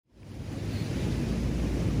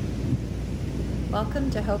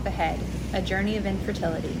Welcome to Hope Ahead, a journey of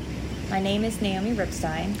infertility. My name is Naomi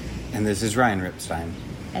Ripstein. And this is Ryan Ripstein.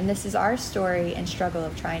 And this is our story and struggle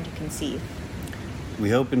of trying to conceive. We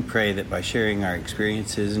hope and pray that by sharing our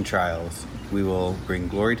experiences and trials, we will bring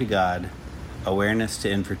glory to God, awareness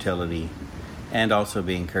to infertility, and also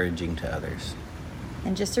be encouraging to others.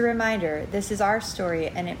 And just a reminder, this is our story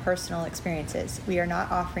and personal experiences. We are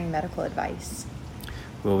not offering medical advice.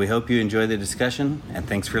 Well, we hope you enjoy the discussion, and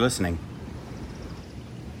thanks for listening.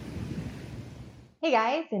 Hey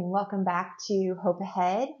guys, and welcome back to Hope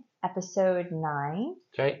Ahead, episode 9.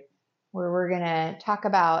 That's right. Where we're going to talk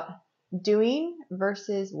about doing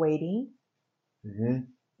versus waiting. Mm-hmm.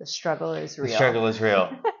 The struggle is real. The struggle is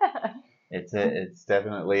real. It's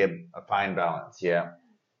definitely a fine balance, yeah.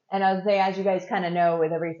 And I would say, as you guys kind of know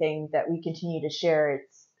with everything that we continue to share,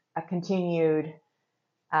 it's a continued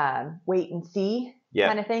wait and see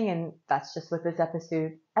kind of thing, and that's just what this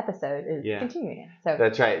episode is continuing. So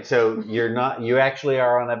that's right. So you actually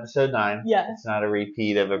are on episode 9. Yeah. It's not a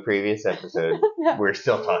repeat of a previous episode. No. We're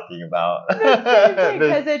still talking about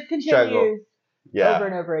because it continues struggle. over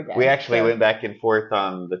and over again. We actually went back and forth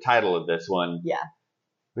on the title of this one. Yeah.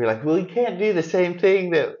 We were like, well, we can't do the same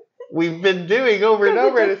thing that we've been doing over and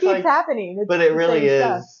over. It keeps happening. But it really is.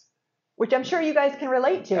 Stuff. Which I'm sure you guys can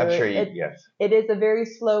relate to. I'm sure yes. It is a very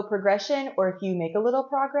slow progression, or if you make a little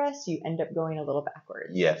progress, you end up going a little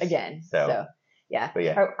backwards. Yes. Again. So yeah. But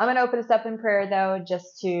yeah. I'm going to open us up in prayer, though,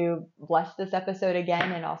 just to bless this episode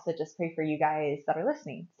again, and also just pray for you guys that are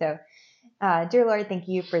listening. So, dear Lord, thank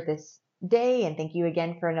you for this day, and thank you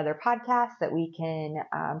again for another podcast that we can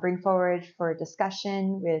bring forward for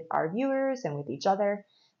discussion with our viewers and with each other.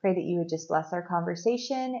 Pray that you would just bless our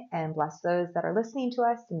conversation and bless those that are listening to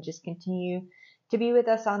us, and just continue to be with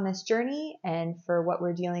us on this journey and for what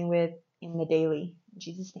we're dealing with in the daily. In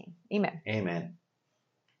Jesus' name, amen. Amen.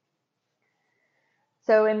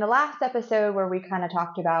 So in the last episode where we kind of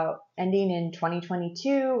talked about ending in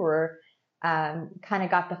 2022, we're kind of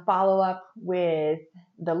got the follow-up with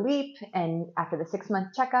the LEAP, and after the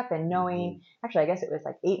 6-month checkup, and knowing, actually I guess it was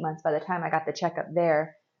like 8 months by the time I got the checkup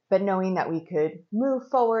there, but knowing that we could move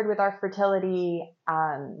forward with our fertility.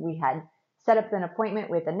 We had set up an appointment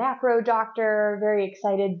with a NAPRO doctor, very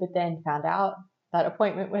excited, but then found out that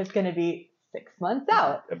appointment was going to be 6 months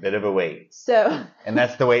out. A bit of a wait. And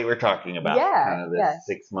that's the wait we're talking about. Yeah. Kind of this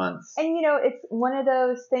 6 months. And it's one of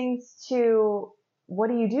those things to, what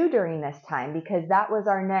do you do during this time? Because that was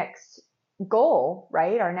our next goal,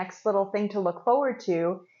 right? Our next little thing to look forward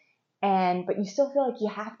to. But you still feel like you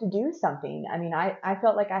have to do something. I mean, I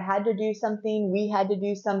felt like I had to do something. We had to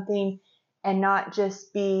do something, and not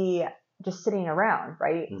just be just sitting around,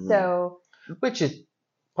 right? Mm-hmm. So, which is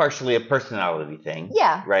partially a personality thing.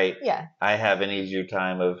 Yeah. Right? Yeah. I have an easier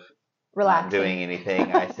time of relaxing. Not doing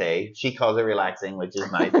anything, I say. She calls it relaxing, which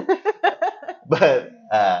is nice. But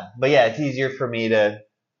yeah, it's easier for me to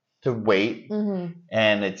wait, mm-hmm.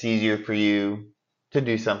 and it's easier for you to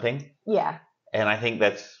do something. Yeah. And I think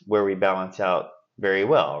that's where we balance out very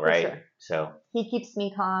well, right? For sure. So he keeps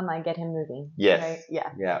me calm. I get him moving. Yes. Right? Yeah.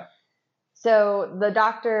 Yeah. So the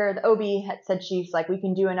doctor, the OB, had said, she's like, we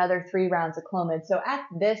can do another 3 rounds of Clomid. So at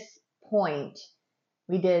this point,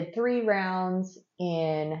 we did 3 rounds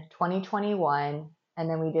in 2021, and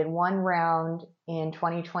then we did 1 round in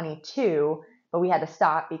 2022, but we had to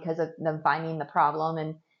stop because of them finding the problem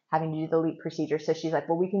and having to do the LEAP procedure. So she's like,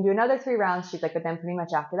 well, we can do another 3 rounds. She's like, but then pretty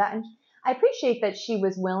much after that. And I appreciate that she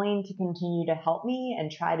was willing to continue to help me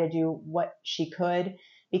and try to do what she could,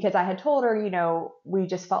 because I had told her, we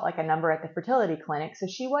just felt like a number at the fertility clinic. So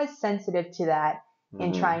she was sensitive to that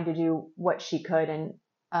in trying to do what she could and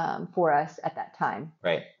for us at that time.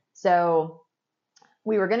 Right. So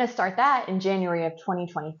we were going to start that in January of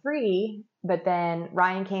 2023, but then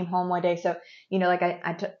Ryan came home one day. So, like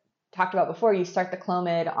I talked about before, you start the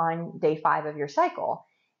Clomid on day 5 of your cycle.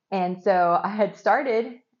 And so I had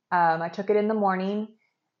started, I took it in the morning.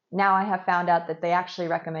 Now I have found out that they actually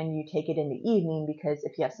recommend you take it in the evening, because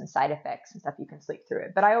if you have some side effects and stuff, you can sleep through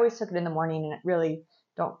it. But I always took it in the morning, and it really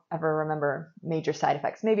don't ever remember major side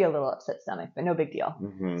effects, maybe a little upset stomach, but no big deal.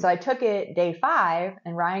 Mm-hmm. So I took it day 5,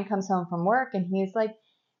 and Ryan comes home from work, and he's like,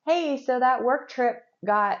 hey, so that work trip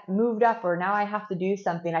got moved up, or now I have to do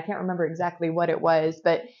something. I can't remember exactly what it was,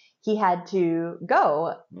 but he had to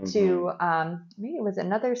go to, maybe it was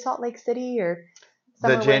another Salt Lake City or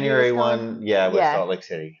the January one. Was Salt Lake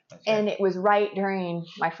City. That's and right. It was right during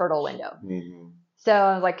my fertile window. Mm-hmm. So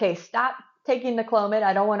I was like, okay, stop taking the Clomid.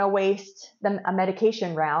 I don't want to waste a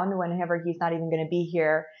medication round whenever he's not even going to be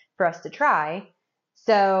here for us to try.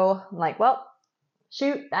 So I'm like, well,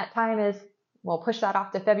 shoot, that time is, we'll push that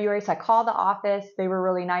off to February. So I called the office. They were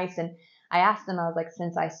really nice. And I asked them, I was like,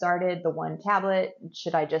 since I started the one tablet,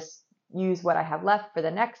 should I just use what I have left for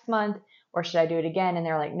the next month, or should I do it again? And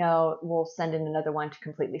they're like, no, we'll send in another one to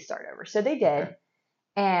completely start over. So they did. Okay.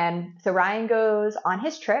 And so Ryan goes on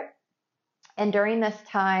his trip. And during this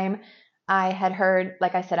time, I had heard,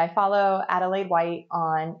 like I said, I follow Adelaide White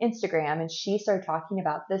on Instagram, and she started talking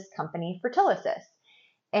about this company, Fertility.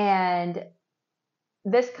 And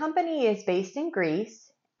this company is based in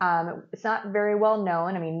Greece. It's not very well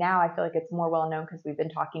known. I mean, now I feel like it's more well known because we've been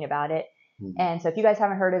talking about it. Mm-hmm. And so if you guys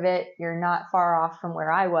haven't heard of it, you're not far off from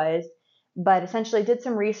where I was. But essentially did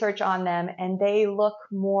some research on them, and they look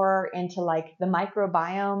more into like the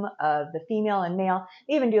microbiome of the female and male.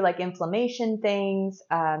 They even do like inflammation things,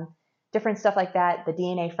 different stuff like that, the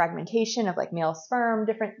DNA fragmentation of like male sperm,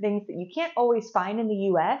 different things that you can't always find in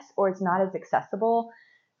the US, or it's not as accessible.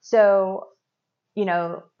 So,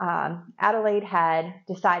 Adelaide had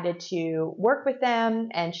decided to work with them,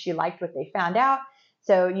 and she liked what they found out.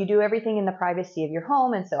 So you do everything in the privacy of your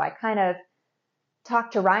home. And so I kind of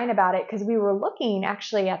talked to Ryan about it because we were looking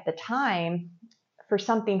actually at the time for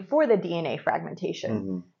something for the DNA fragmentation,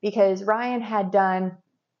 mm-hmm. because Ryan had done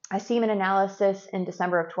a semen analysis in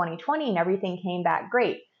December of 2020 and everything came back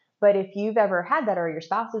great. But if you've ever had that, or your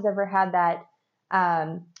spouse has ever had that,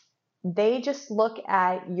 they just look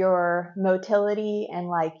at your motility and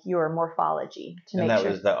like your morphology to make sure. And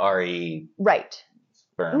that was the RE. Right.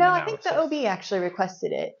 Sperm no, analysis. I think the OB actually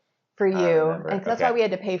requested it for you, and that's why we had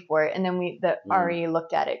to pay for it. And then the RE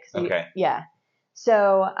looked at it. Okay. Yeah.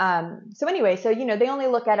 So anyway, so they only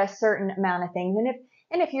look at a certain amount of things,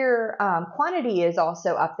 and if your quantity is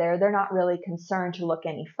also up there, they're not really concerned to look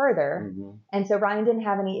any further. Mm-hmm. And so Ryan didn't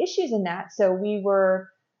have any issues in that. So we were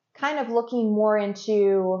kind of looking more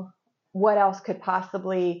into what else could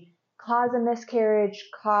possibly cause a miscarriage,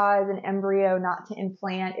 cause an embryo not to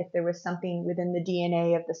implant if there was something within the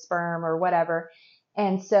DNA of the sperm or whatever.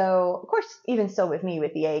 And so, of course, even still with me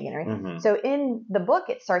with the egg and everything. Mm-hmm. So in the book,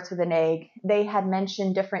 it starts with an egg. They had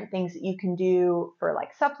mentioned different things that you can do for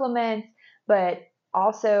like supplements, but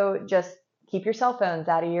also just keep your cell phones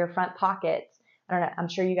out of your front pockets. I don't know. I'm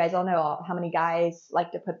sure you guys all know how many guys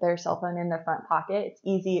like to put their cell phone in their front pocket. It's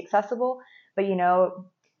easy, accessible, but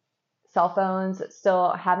cell phones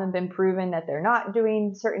still haven't been proven that they're not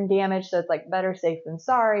doing certain damage. So it's like better safe than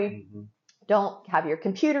sorry. Mm-hmm. Don't have your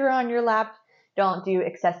computer on your lap. Don't do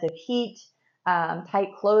excessive heat, tight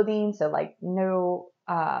clothing. So like no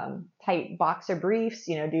tight boxer briefs,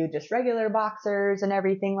 do just regular boxers and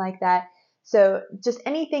everything like that. So just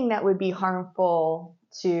anything that would be harmful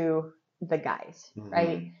to the guys, mm-hmm.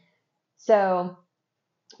 right? So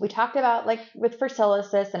we talked about like with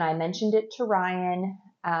Fertility, and I mentioned it to Ryan,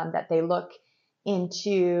 that they look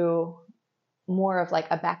into more of like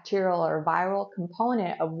a bacterial or viral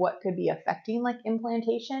component of what could be affecting like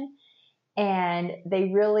implantation. And they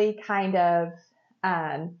really kind of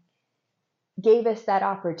gave us that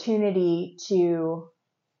opportunity to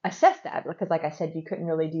assess that, because like I said, you couldn't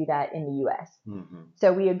really do that in the US. Mm-hmm.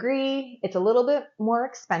 So we agree it's a little bit more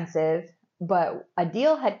expensive, but a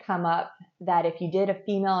deal had come up that if you did a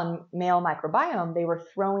female and male microbiome, they were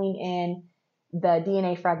throwing in the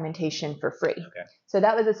DNA fragmentation for free. Okay. So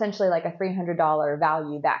that was essentially like a $300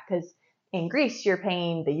 value back, because in Greece, you're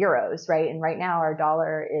paying the euros, right? And right now our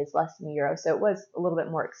dollar is less than the euro. So it was a little bit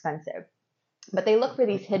more expensive. But they look for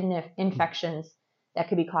these hidden infections that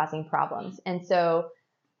could be causing problems. And so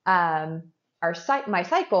my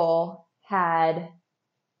cycle had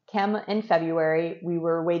come in February. We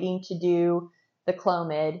were waiting to do the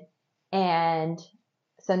Clomid. And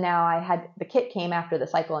so now the kit came after the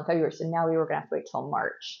cycle in February. So now we were going to have to wait till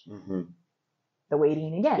March. Mm-hmm. The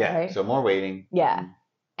waiting again, right? So more waiting. Yeah. Mm-hmm.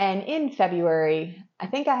 And in February, I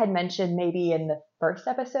think I had mentioned maybe in the first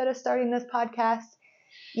episode of starting this podcast,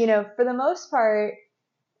 for the most part,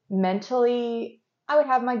 mentally, I would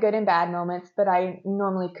have my good and bad moments, but I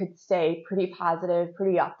normally could stay pretty positive,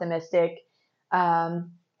 pretty optimistic,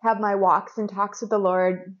 have my walks and talks with the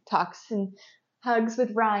Lord, talks and hugs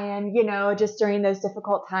with Ryan, just during those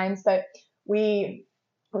difficult times. But we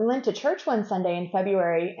went to church one Sunday in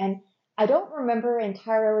February, and I don't remember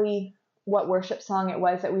entirely what worship song it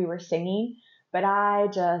was that we were singing, but I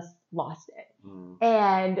just lost it.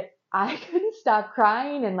 And I couldn't stop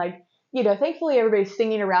crying. And thankfully everybody's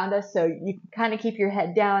singing around us, so you can kind of keep your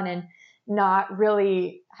head down and not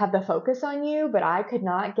really have the focus on you, but I could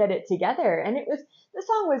not get it together. And the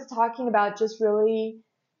song was talking about just really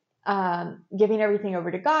giving everything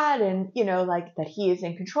over to God, and, that He is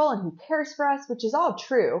in control and He cares for us, which is all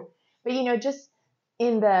true. But, just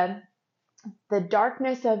in the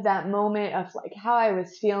darkness of that moment of like how I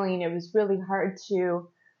was feeling, it was really hard to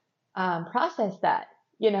process that,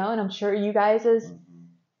 and I'm sure you guys as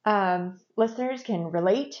Mm-hmm. listeners can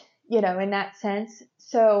relate, in that sense.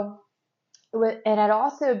 So it had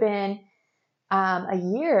also been a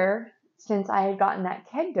year since I had gotten that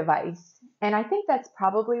keg device. And I think that's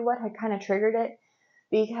probably what had kind of triggered it,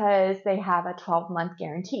 because they have a 12-month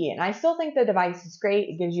guarantee. And I still think the device is great.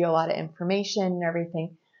 It gives you a lot of information and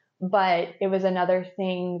everything. But it was another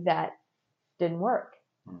thing that didn't work.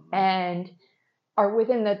 Mm-hmm. And are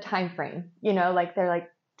within the time frame, like they're like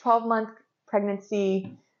 12-month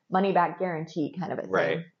pregnancy money back guarantee kind of a thing.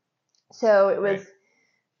 Right. So it was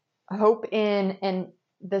hope in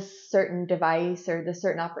this certain device or this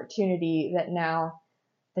certain opportunity that now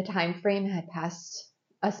the time frame had passed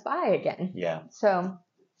us by again. Yeah. So,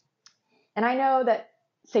 and I know that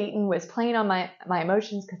Satan was playing on my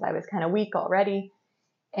emotions because I was kind of weak already.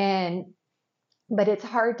 But it's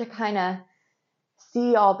hard to kind of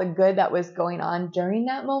see all the good that was going on during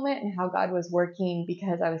that moment and how God was working,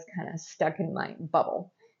 because I was kind of stuck in my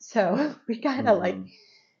bubble. So we kind of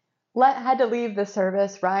had to leave the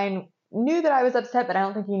service. Ryan knew that I was upset, but I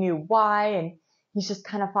don't think he knew why. And he's just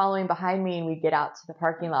kind of following behind me, and we get out to the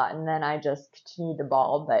parking lot, and then I just continued to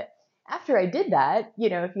bawl. But after I did that,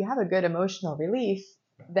 if you have a good emotional release,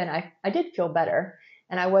 then I did feel better.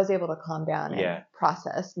 And I was able to calm down and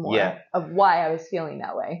process more of why I was feeling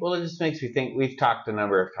that way. Well, it just makes me think, we've talked a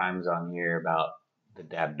number of times on here about the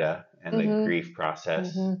dabda and the grief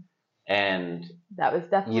process. And that was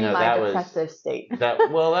definitely my depressive state. that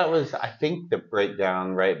was, I think, the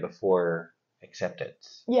breakdown right before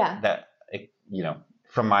acceptance. Yeah. That,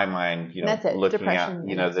 from my mind, that's it. looking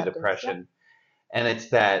depression at, the depression. Yeah. And it's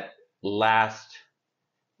that last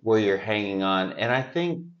where you're hanging on. And I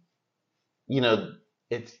think,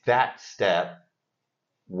 it's that step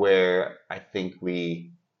where I think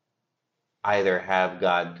we either have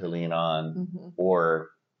God to lean on or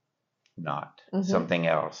not, something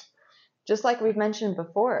else. Just like we've mentioned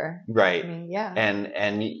before. Right. I mean, yeah. And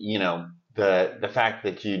the fact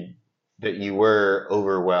that you were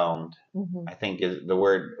overwhelmed, I think is the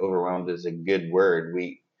word overwhelmed is a good word.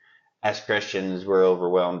 We, as Christians, we're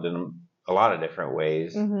overwhelmed in a lot of different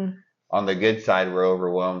ways. On the good side, we're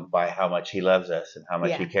overwhelmed by how much he loves us and how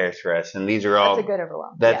much he cares for us. And these are all... That's a good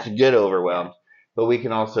overwhelm. That's a good overwhelm. Yeah. But we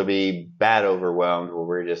can also be bad overwhelmed, where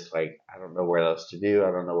we're just like, I don't know what else to do.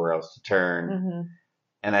 I don't know where else to turn.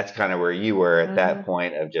 And that's kind of where you were at that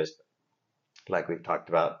point of just, like we've talked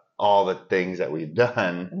about, all the things that we've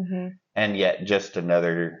done, and yet just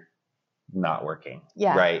another not working.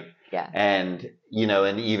 Yeah. Right? Yeah. And,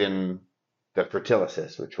 and even the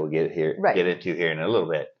fertilizist, which we'll get into here in a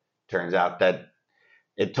little bit, turns out that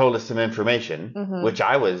it told us some information, which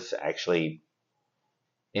I was actually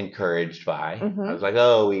encouraged by. I was like,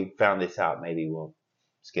 oh, we found this out. Maybe we'll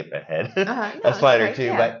skip ahead a slide or two.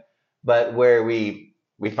 Yeah. But where we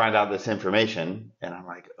find out this information, and I'm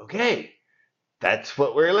like, okay, that's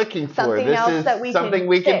what we're looking for. Something this else is that we something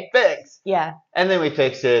we can fix. Yeah. And then we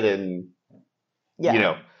fixed it, and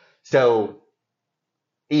so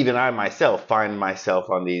even I myself find myself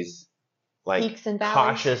on these peaks and valleys.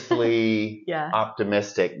 Cautiously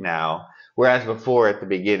optimistic now, whereas before at the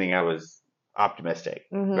beginning I was optimistic,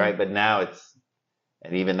 right? But now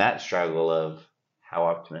and even that struggle of how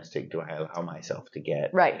optimistic do I allow myself to get?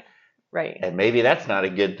 Right. And maybe that's not a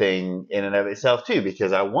good thing in and of itself too,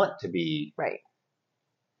 because I want to be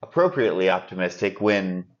appropriately optimistic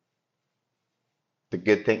when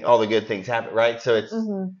all the good things happen, right? So it's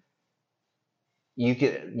you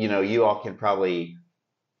can, you all can probably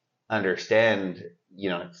understand,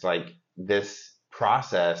 it's like this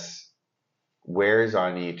process wears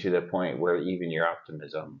on you to the point where even your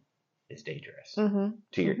optimism is dangerous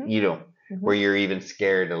to your, where you're even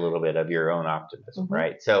scared a little bit of your own optimism,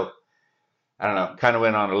 right? So I don't know, kind of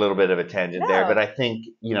went on a little bit of a tangent there, but I think,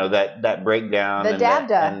 that breakdown, the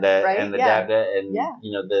dabda, and the dabda, and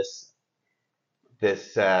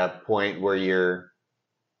this point where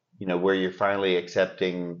you're finally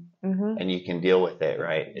accepting and you can deal with it,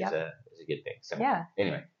 right? Is a good thing. So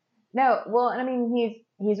anyway. No, well, I mean,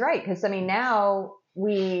 he's right. Cause I mean, now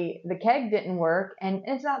the keg didn't work, and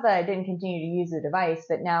it's not that I didn't continue to use the device,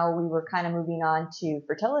 but now we were kind of moving on to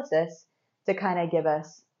Fertilizis to kind of give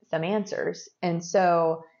us some answers. And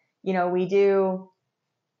so, we do,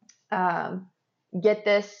 get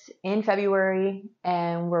this in February,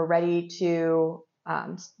 and we're ready to,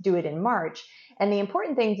 do it in March. And the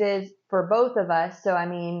important things is for both of us. So, I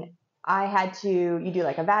mean, you do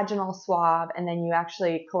like a vaginal swab, and then you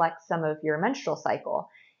actually collect some of your menstrual cycle.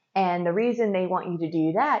 And the reason they want you to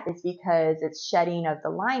do that is because it's shedding of the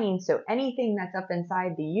lining. So anything that's up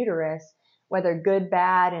inside the uterus whether good,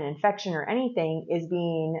 bad, an infection or anything is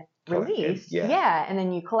being released. Yeah. And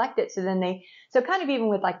then you collect it. So kind of even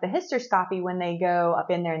with like the hysteroscopy, when they go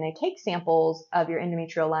up in there and they take samples of your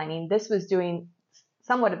endometrial lining, this was doing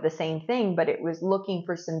somewhat of the same thing, but it was looking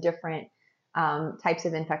for some different types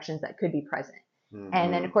of infections that could be present. Mm-hmm.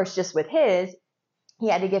 And then of course, just with he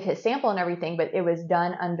had to give his sample and everything, but it was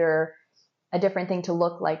done under a different thing to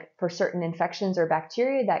look like for certain infections or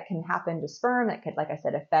bacteria that can happen to sperm that could, like I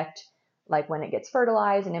said, affect like when it gets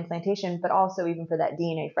fertilized and implantation, but also even for that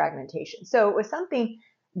DNA fragmentation. So it was something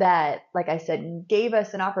that, like I said, gave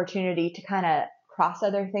us an opportunity to kind of cross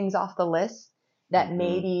other things off the list that mm-hmm.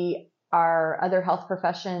 maybe our other health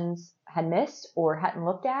professions had missed or hadn't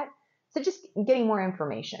looked at. So just getting more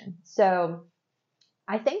information. So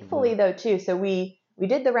I thankfully mm-hmm. though too, so we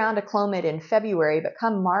did the round of Clomid in February, but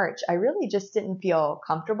come March, I really just didn't feel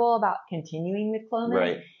comfortable about continuing with Clomid.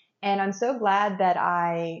 Right. And I'm so glad that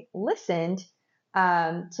I listened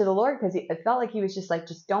to the Lord, because it felt like he was just like,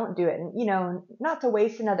 just don't do it. And, you know, not to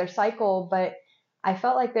waste another cycle, but I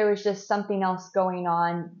felt like there was just something else going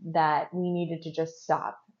on that we needed to just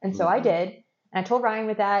stop. And so mm-hmm. I did. And I told Ryan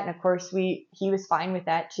with that. And of course, he was fine with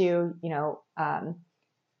that too, you know,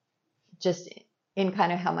 just in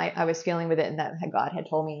kind of how I was feeling with it and that God had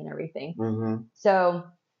told me and everything. Mm-hmm. So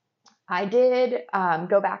I did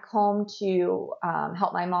go back home to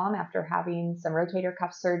help my mom after having some rotator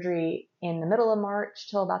cuff surgery in the middle of March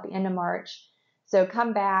till about the end of March. So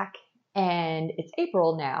come back, and it's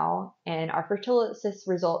April now, and our fertility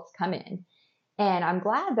results come in. And I'm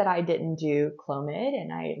glad that I didn't do Clomid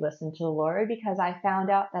and I listened to the Lord, because I found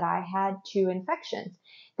out that I had 2 infections.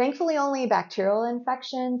 Thankfully, only bacterial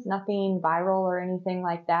infections, nothing viral or anything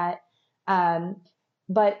like that.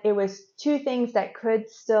 But it was 2 things that could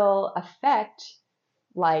still affect,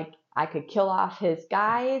 like I could kill off his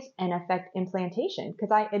guys and affect implantation.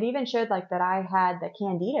 Because it even showed like that I had the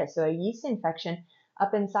candida, so a yeast infection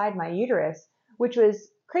up inside my uterus, which was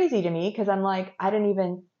crazy to me because I'm like, I didn't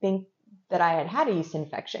even think that I had a yeast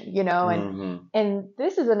infection, you know, mm-hmm. and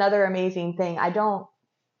this is another amazing thing. I don't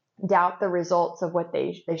doubt the results of what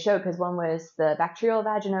they showed, because one was the bacterial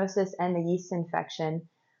vaginosis and the yeast infection.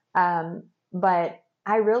 But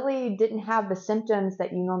I really didn't have the symptoms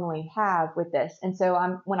that you normally have with this. And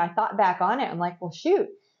so when I thought back on it, I'm like, well, shoot,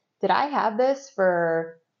 did I have this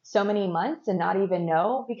for so many months and not even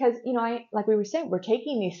know? Because, you know, like we were saying, we're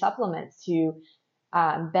taking these supplements to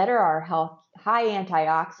better our health, high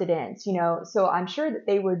antioxidants, you know, so I'm sure that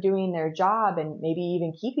they were doing their job and maybe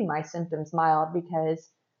even keeping my symptoms mild, because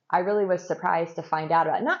I really was surprised to find out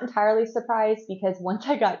about it. Not entirely surprised, because once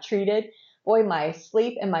I got treated, boy, my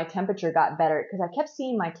sleep and my temperature got better, because I kept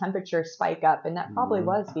seeing my temperature spike up, and that probably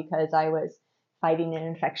was because I was fighting an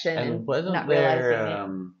infection and not realizing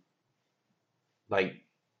it. Like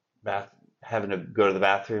having to go to the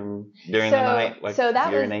bathroom during the night, like so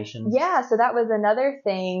that urination? So that was another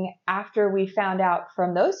thing. After we found out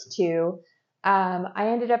from those 2, I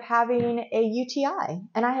ended up having a UTI,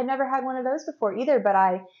 and I had never had one of those before either. But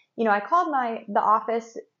I called the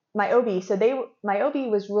office, my OB. So my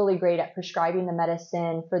OB was really great at prescribing the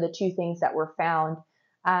medicine for the 2 things that were found,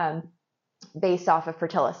 based off of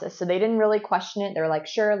fertility. So they didn't really question it. They were like,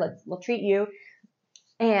 sure, we'll treat you.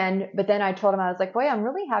 But then I told him, I was like, boy, I'm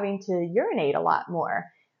really having to urinate a lot more.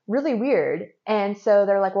 Really weird. And so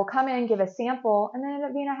they're like, well, come in, give a sample. And then it ended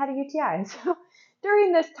up being I had a UTI. And so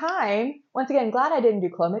during this time, once again, glad I didn't do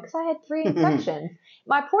Clomid, because I had 3 infections.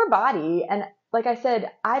 My poor body. And like I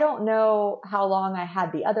said, I don't know how long I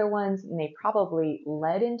had the other ones, and they probably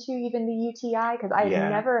led into even the UTI, because I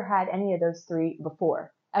had never had any of those 3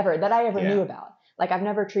 before, ever, that I ever knew about. Like, I've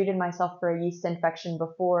never treated myself for a yeast infection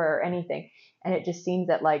before or anything. And it just seems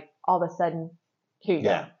that, like, all of a sudden, here you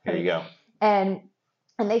go. Here you go. And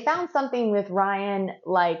they found something with Ryan,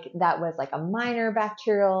 like, that was like a minor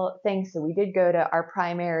bacterial thing. So we did go to our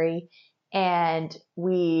primary and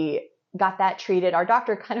we got that treated. Our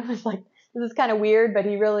doctor kind of was like, this is kind of weird, but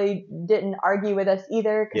he really didn't argue with us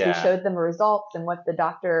either, because he showed them the results and what the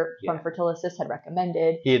doctor from Fertilisys had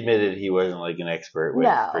recommended. He admitted he wasn't like an expert with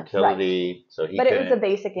fertility, so but it was a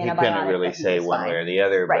basic antibiotic. He couldn't really say one way or the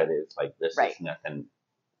other, but it's like, this is nothing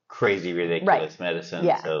crazy ridiculous medicine,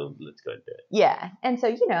 so let's go and do it. Yeah, and so,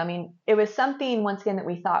 you know, I mean, it was something, once again, that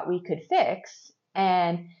we thought we could fix,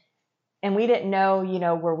 and we didn't know, you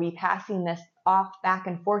know, were we passing this off back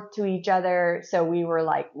and forth to each other? So we were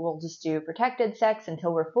like, we'll just do protected sex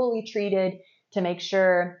until we're fully treated, to make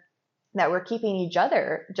sure that we're keeping each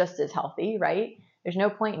other just as healthy, right? There's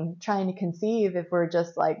no point in trying to conceive if we're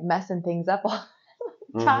just like messing things up all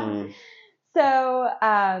the time. So,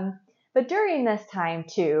 but during this time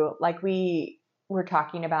too, like we were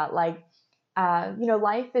talking about, like,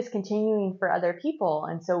 life is continuing for other people.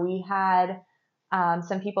 And so we had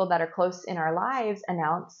some people that are close in our lives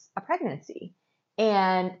announce a pregnancy.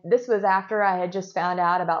 And this was after I had just found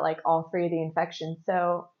out about like all 3 of the infections.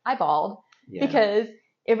 So I bawled because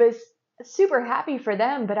it was super happy for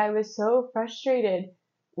them, but I was so frustrated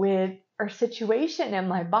with our situation in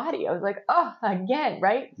my body. I was like, oh, again,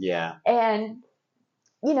 right? Yeah. And,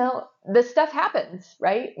 this stuff happens,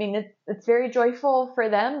 right? I mean, it's very joyful for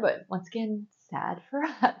them, but once again, sad for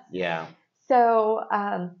us. Yeah. So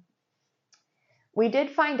we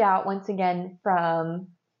did find out once again from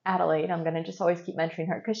Adelaide. I'm going to just always keep mentioning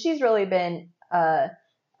her because she's really been a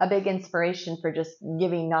big inspiration for just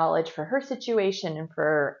giving knowledge for her situation and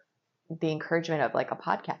for the encouragement of like a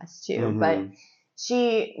podcast too. Mm-hmm. But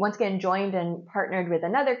she once again joined and partnered with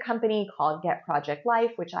another company called Get Project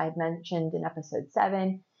Life, which I had mentioned in episode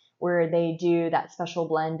 7, where they do that special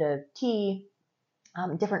blend of tea,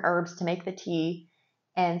 different herbs to make the tea.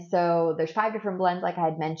 And so there's 5 different blends, like I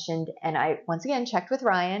had mentioned. And I, once again, checked with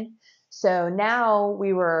Ryan. So now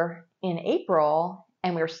we were in April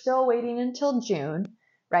and we were still waiting until June,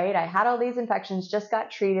 right? I had all these infections, just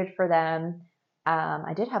got treated for them.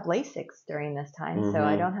 I did have LASIK during this time, so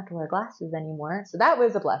I don't have to wear glasses anymore. So that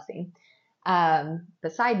was a blessing.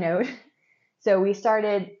 But side note, so we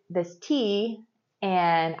started this tea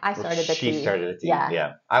and I started the tea. She started the tea. Yeah.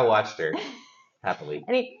 Yeah. I watched her happily.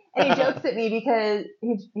 And he jokes at me because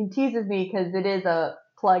he teases me because it is a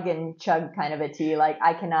plug and chug kind of a tea. Like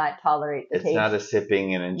I cannot tolerate the taste. It's not a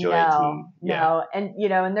sipping and enjoy tea. Yeah. No. And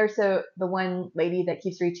and there's the one lady that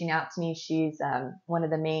keeps reaching out to me. She's one of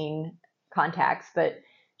the main contacts, but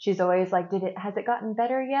she's always like, has it gotten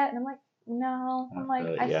better yet? And I'm like, no. I'm like,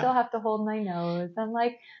 I still have to hold my nose. I'm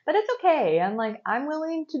like, but it's okay. I'm like, I'm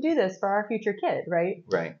willing to do this for our future kid, right?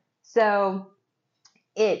 Right. So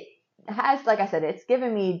it has, like I said, it's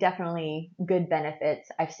given me definitely good benefits.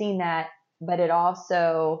 I've seen that, but it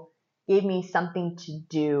also gave me something to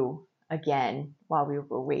do again while we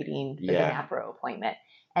were waiting for the NAPRO appointment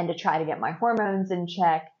and to try to get my hormones in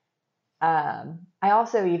check. I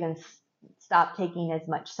also even stopped taking as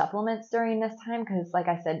much supplements during this time because, like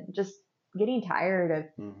I said, just getting tired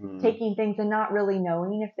of taking things and not really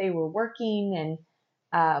knowing if they were working and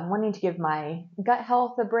wanting to give my gut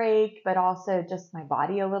health a break, but also just my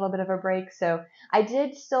body a little bit of a break. So I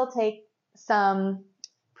did still take some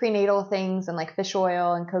prenatal things and like fish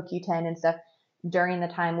oil and CoQ10 and stuff during the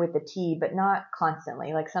time with the tea, but not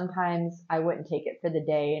constantly. Like sometimes I wouldn't take it for the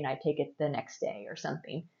day and I'd take it the next day or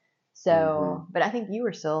something. So, but I think you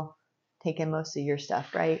were still taking most of your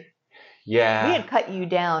stuff, right? Yeah. We had cut you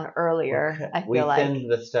down earlier, I feel we like.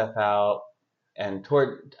 thinned the stuff out. And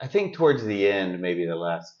I think towards the end, maybe the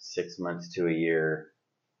last 6 months to a year,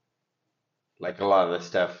 like a lot of the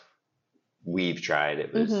stuff we've tried,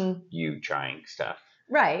 it was you trying stuff.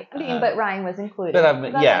 Right. I mean, but Ryan was included.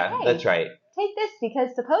 But yeah, hey, that's right. Take this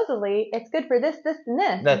because supposedly it's good for this, this, and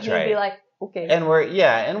this. That's right. He'd be like, okay. And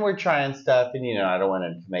we're trying stuff, and I don't want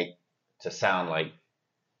it to sound like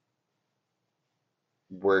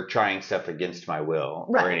we're trying stuff against my will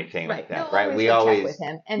or anything like that, right? We always, with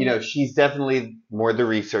him. And she's definitely more the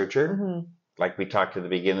researcher. Like we talked at the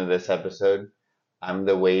beginning of this episode, I'm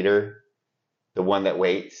the waiter, the one that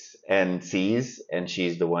waits and sees, and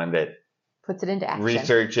she's the one that puts it into action,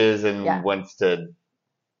 researches and wants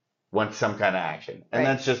some kind of action. And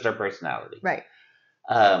that's just her personality. Right.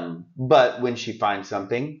 But when she finds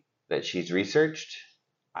something that she's researched,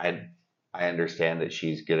 I understand that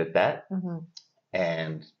she's good at that.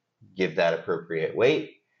 And give that appropriate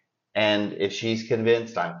weight. And if she's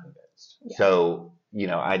convinced, I'm convinced. Yeah. So,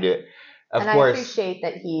 I do it. Of course. I appreciate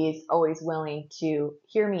that he's always willing to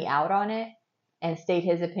hear me out on it and state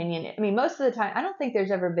his opinion. I mean, most of the time, I don't think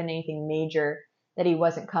there's ever been anything major that he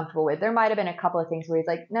wasn't comfortable with. There might have been a couple of things where he's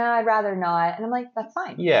like, no, I'd rather not. And I'm like, that's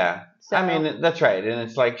fine. Yeah. So, I mean, that's right. And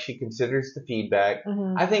it's like she considers the feedback.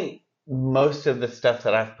 I think most of the stuff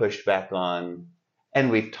that I've pushed back on, and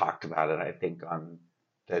we've talked about it, I think, on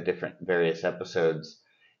the different various episodes,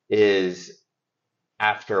 is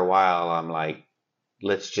after a while, I'm like,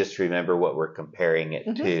 let's just remember what we're comparing it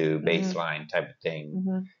to, baseline type of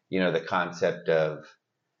thing. The concept of,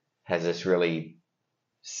 has this really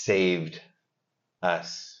saved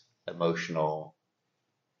us emotional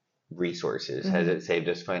resources? Has it saved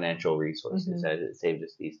us financial resources? Has it saved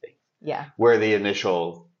us these things? Yeah. Where the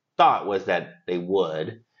initial thought was that they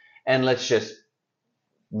would. And let's just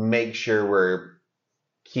make sure we're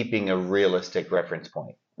keeping a realistic reference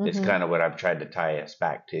point. It's kind of what I've tried to tie us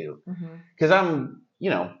back to. Because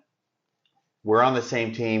we're on the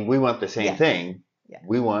same team. We want the same thing.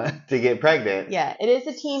 we want to get pregnant. Yeah, it is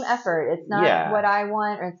a team effort. It's not what I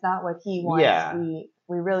want or it's not what he wants. Yeah. We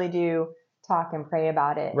really do talk and pray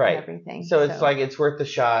about it and everything. So it's like it's worth the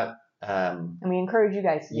shot. And we encourage you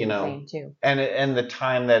guys to do the same too. And the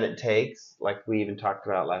time that it takes, like we even talked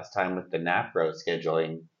about last time with the NAPRO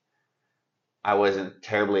scheduling, I wasn't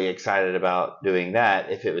terribly excited about doing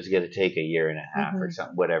that if it was going to take a year and a half or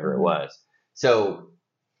something, whatever it was. So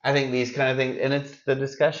I think these kind of things, and it's the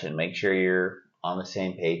discussion. Make sure you're on the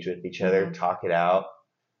same page with each other. Talk it out.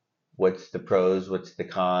 What's the pros? What's the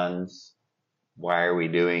cons? Why are we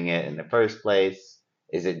doing it in the first place?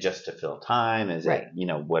 Is it just to fill time? Is it,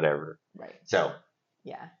 whatever? Right. So.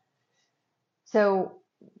 Yeah. So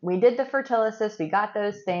we did the fertilizers. We got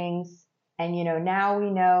those things. And, now we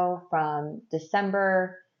know from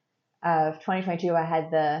December of 2022, I had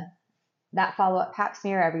that follow-up pap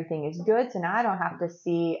smear. Everything is good. So now I don't have to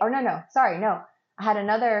see, I had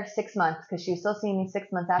another 6 months because she was still seeing me 6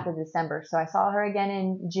 months after December. So I saw her again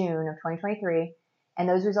in June of 2023 and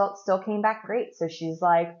those results still came back great. So she's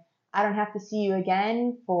like, I don't have to see you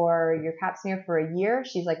again for your pap smear for a year.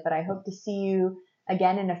 She's like, but I hope to see you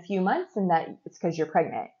again in a few months and that it's because you're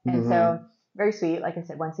pregnant. And so very sweet. Like I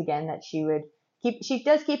said, once again, that she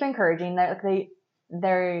does keep encouraging that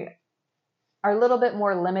they are a little bit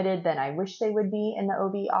more limited than I wish they would be in the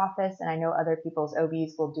OB office. And I know other people's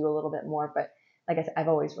OBs will do a little bit more, but like I said, I've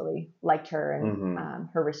always really liked her and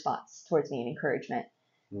her response towards me and encouragement.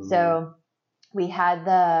 So we had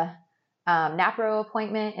the NAPRO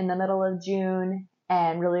appointment in the middle of June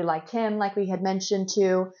and really liked him, like we had mentioned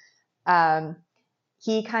too.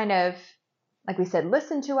 He kind of, like we said,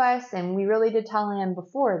 listened to us, and we really did tell him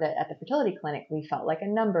before that at the fertility clinic we felt like a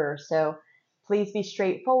number. So please be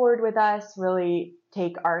straightforward with us, really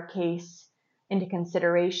take our case into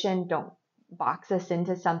consideration. Don't box us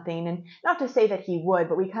into something. And not to say that he would,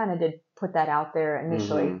 but we kind of did put that out there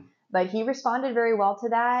initially. But he responded very well to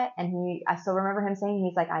that. And I still remember him saying,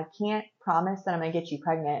 he's like, I can't promise that I'm going to get you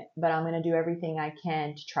pregnant, but I'm going to do everything I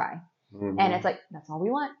can to try. And it's like, that's all we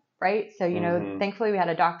want. Right. So, thankfully we had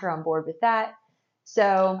a doctor on board with that.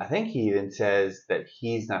 So I think he even says that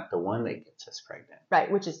he's not the one that gets us pregnant.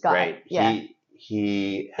 Right. Which is God. Right. Yeah.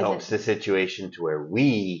 He helps the situation to where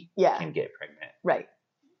we can get pregnant. Right.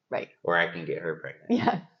 Right. Or I can get her pregnant.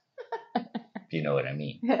 Yeah. If you know what I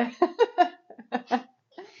mean.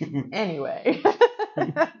 Anyway.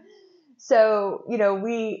 So,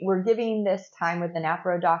 we were giving this time with the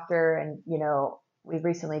NAPRO doctor and, we've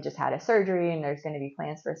recently just had a surgery and there's going to be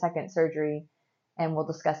plans for a second surgery. And we'll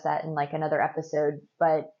discuss that in like another episode.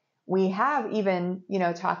 But we have even,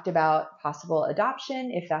 talked about possible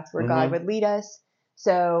adoption if that's where God would lead us.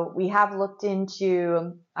 So we have looked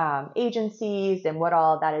into agencies and what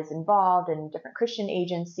all that is involved and different Christian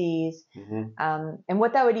agencies and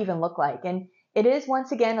what that would even look like. And it is,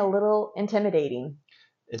 once again, a little intimidating.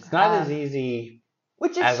 It's not as easy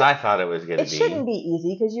as I thought it was going to be. It shouldn't be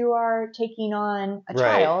easy because you are taking on a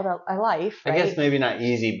child, a life. Right? I guess maybe not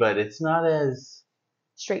easy, but it's not as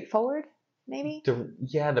straightforward, maybe?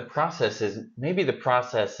 The process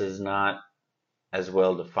is not as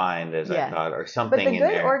well defined as I thought, or something in there. But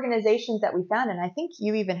the good organizations that we found, and I think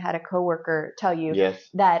you even had a coworker tell you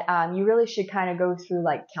that you really should kind of go through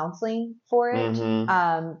like counseling for it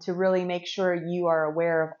to really make sure you are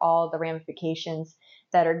aware of all the ramifications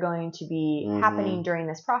that are going to be happening during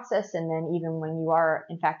this process. And then even when you are,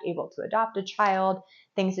 in fact, able to adopt a child,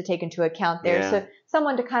 things to take into account there. So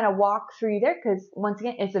someone to kind of walk through there, because once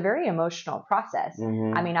again, it's a very emotional process.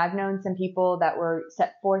 I mean, I've known some people that were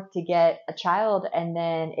set forth to get a child and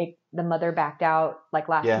then the mother backed out like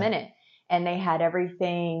last minute and they had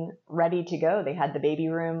everything ready to go. They had the baby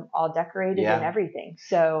room all decorated and everything.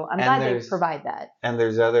 So I'm glad they provide that. And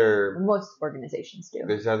most organizations do.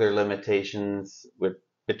 There's other limitations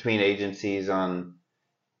between agencies on,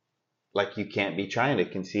 like, you can't be trying to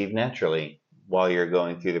conceive naturally while you're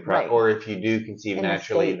going through the process. Or if you do conceive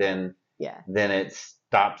naturally, then it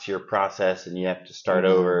stops your process and you have to start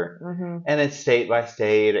over. And it's state by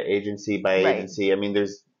state, agency by agency. I mean,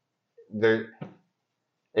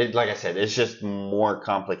 like I said, it's just more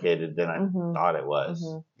complicated than I thought it was.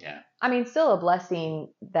 Yeah. I mean, still a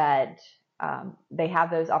blessing that they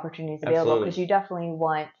have those opportunities available because you definitely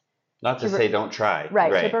want. Not to say don't try.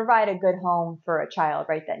 Right. To provide a good home for a child,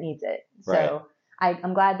 right, that needs it. So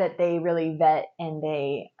I'm glad that they really vet and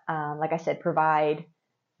they, like I said, provide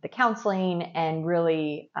the counseling and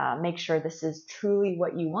really make sure this is truly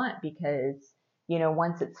what you want because,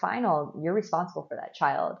 once it's final, you're responsible for that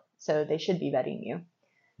child. So they should be vetting you.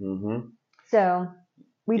 So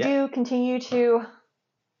we do continue to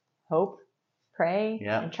hope, pray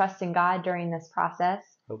and trust in God during this process.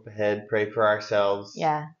 Hope ahead. Pray for ourselves.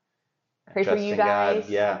 Yeah. Pray for you guys. God.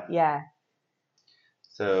 Yeah. Yeah.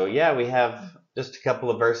 So yeah, we have just a couple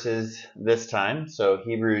of verses this time. So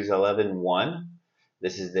Hebrews 11:1.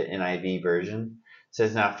 This is the NIV version. It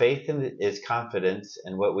says, "Now faith is confidence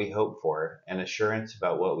in what we hope for, and assurance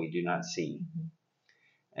about what we do not see." Mm-hmm.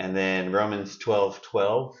 And then Romans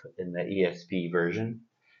 12:12 in the ESV version,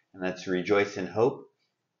 and that's rejoice in hope,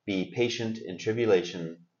 be patient in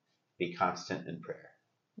tribulation, be constant in prayer.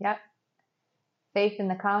 Yep. Faith in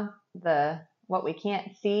the what we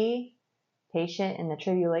can't see, patient in the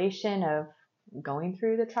tribulation of going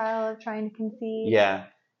through the trial of trying to conceive. Yeah.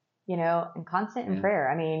 And constant in prayer.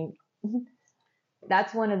 I mean,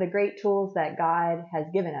 that's one of the great tools that God has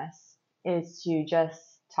given us, is to just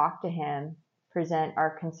talk to him, present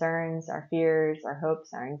our concerns, our fears, our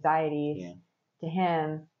hopes, our anxieties to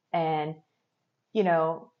him, and,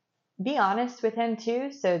 be honest with him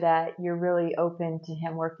too, so that you're really open to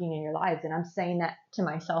him working in your lives. And I'm saying that to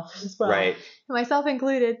myself as well, right? Myself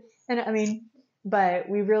included. And I mean, but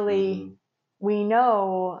we really, we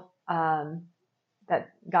know that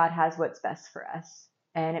God has what's best for us,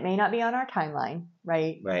 and it may not be on our timeline,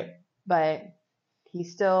 right? Right. But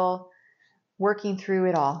he's still working through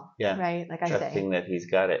it all. Yeah. Right. Like I say, trusting that he's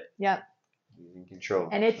got it. Yep. He's in control.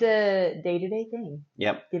 And it's a day-to-day thing.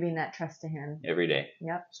 Yep. Giving that trust to him every day.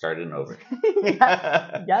 Yep. Starting over.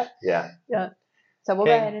 Yep. Yeah. Yep. So we'll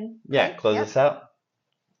go ahead and close this out.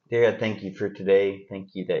 Dear God, thank you for today. Thank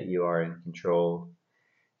you that you are in control.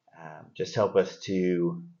 Just help us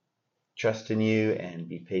to trust in you and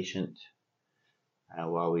be patient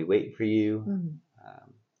while we wait for you.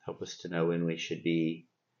 Help us to know when we should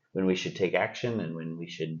take action and when we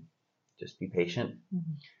should just be patient.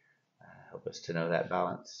 Help us to know that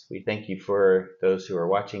balance. We thank you for those who are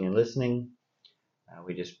watching and listening.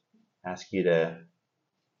 We just ask you to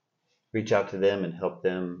reach out to them and help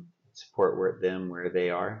them, support them where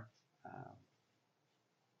they are.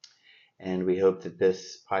 And we hope that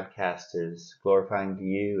this podcast is glorifying to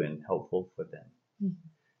you and helpful for them.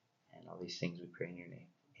 And all these things we pray in your name.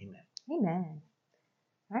 Amen. Amen.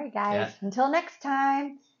 All right, guys. Until next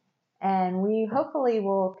time. And we hopefully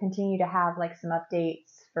will continue to have some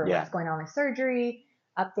updates for what's going on with surgery,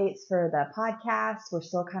 updates for the podcast. We're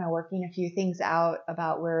still kind of working a few things out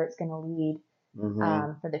about where it's going to lead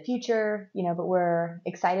for the future, but we're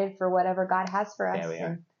excited for whatever God has for us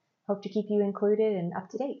and hope to keep you included and up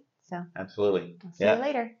to date. So absolutely. I'll see you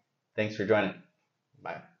later. Thanks for joining.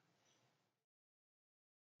 Bye.